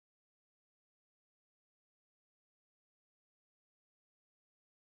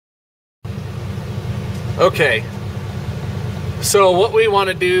Okay, so what we want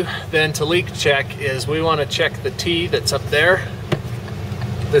to do then to leak check is we want to check the T that's up there,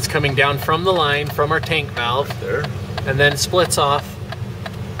 that's coming down from the line from our tank valve there, and then splits off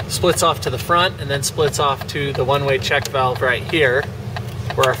to the front, and then splits off to the one-way check valve right here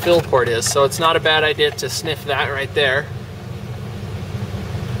where our fill port is. So it's not a bad idea to sniff that right there.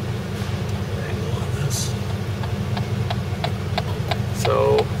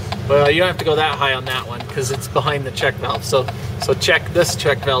 So, well, you don't have to go that high on that one because it's behind the check valve. So check this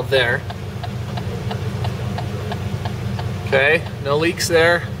check valve there. Okay, no leaks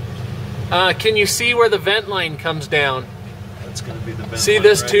there. Can you see where the vent line comes down? That's going to be the vent see line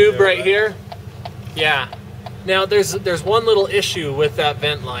this right tube there, right here? Yeah. Now there's one little issue with that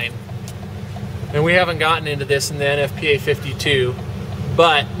vent line, and we haven't gotten into this in the NFPA 52,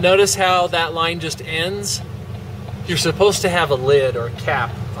 but notice how that line just ends. You're supposed to have a lid or a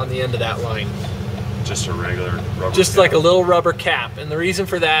cap on the end of that line. Just a regular rubber Just cap. like a little rubber cap, and the reason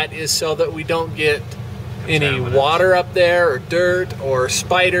for that is so that we don't get any water up there, or dirt, or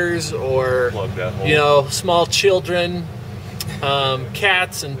spiders, or Plug that hole. you know, small children,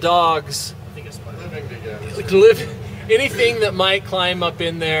 cats and dogs, anything that might climb up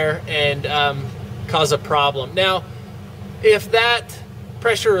in there and cause a problem. Now, if that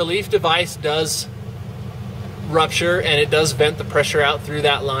pressure relief device does rupture and it does vent the pressure out through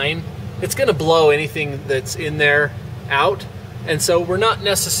that line, it's going to blow anything that's in there out, and so we're not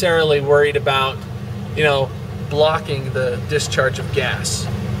necessarily worried about, you know, blocking the discharge of gas.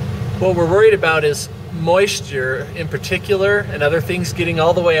 What we're worried about is moisture in particular, and other things getting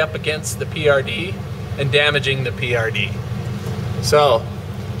all the way up against the PRD and damaging the PRD. So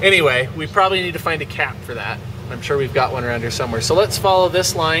anyway, we probably need to find a cap for that. I'm sure we've got one around here somewhere. So let's follow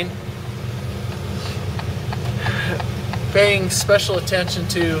this line, paying special attention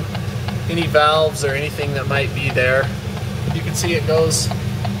to any valves or anything that might be there. You can see it goes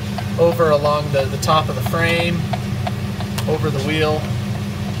over along the top of the frame, over the wheel.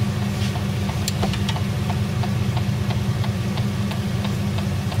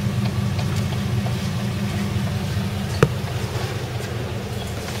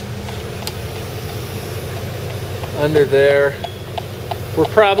 Under there. We're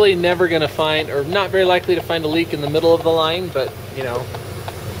probably never going to find, or not very likely to find, a leak in the middle of the line, but you know,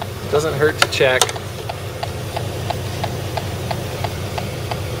 it doesn't hurt to check.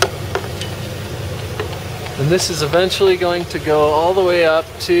 And this is eventually going to go all the way up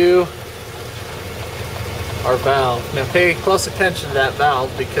to our valve. Now pay close attention to that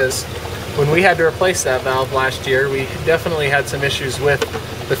valve, because when we had to replace that valve last year, we definitely had some issues with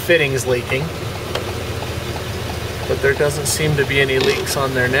the fittings leaking. But there doesn't seem to be any leaks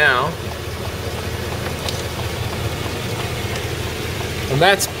on there now. And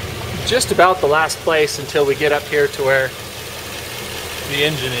that's just about the last place until we get up here to where the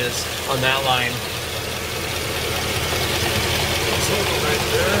engine is on that line. Right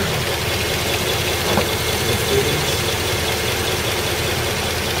there.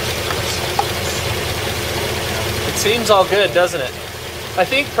 It seems all good, doesn't it? I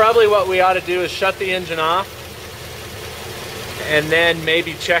think probably what we ought to do is shut the engine off and then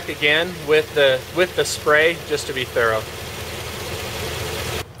maybe check again with the spray, just to be thorough.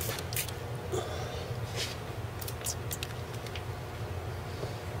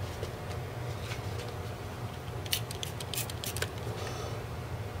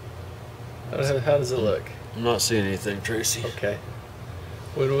 How does it look? I'm not seeing anything, Tracy. Okay.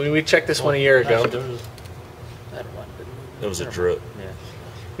 When we checked this one a year ago. That was a drip. Yeah.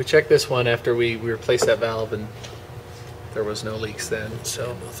 We checked this one after we replaced that valve, and there was no leaks then.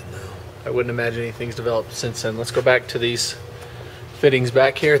 So nothing now. I wouldn't imagine anything's developed since then. Let's go back to these fittings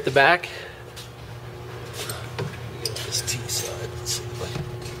back here at the back. We got this T side. Let's see if I can.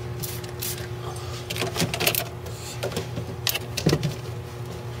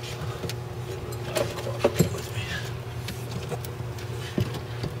 With me.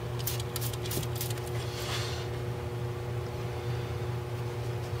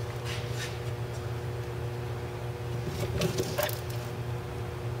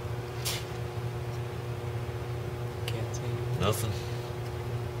 Nothing.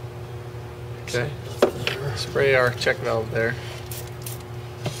 Okay. Spray our check valve there.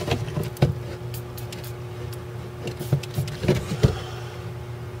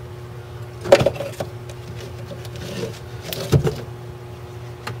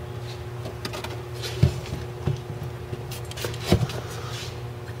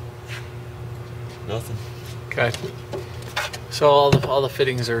 Nothing. Okay. So all the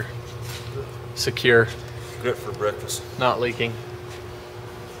fittings are secure. Good for breakfast. Not leaking.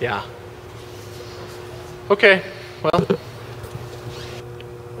 Yeah. Okay, well,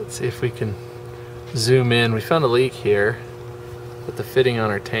 let's see if we can zoom in. We found a leak here with the fitting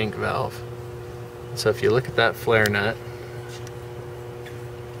on our tank valve. So if you look at that flare nut,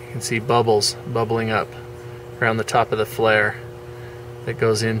 you can see bubbles bubbling up around the top of the flare that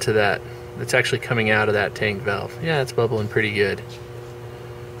goes into that. It's actually coming out of that tank valve. Yeah, it's bubbling pretty good.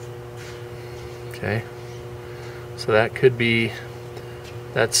 Okay, so that could be,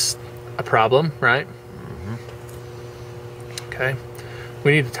 that's a problem, right? Okay,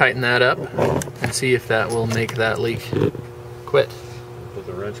 we need to tighten that up and see if that will make that leak quit. Put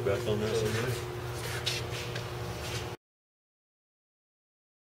the wrench back on that.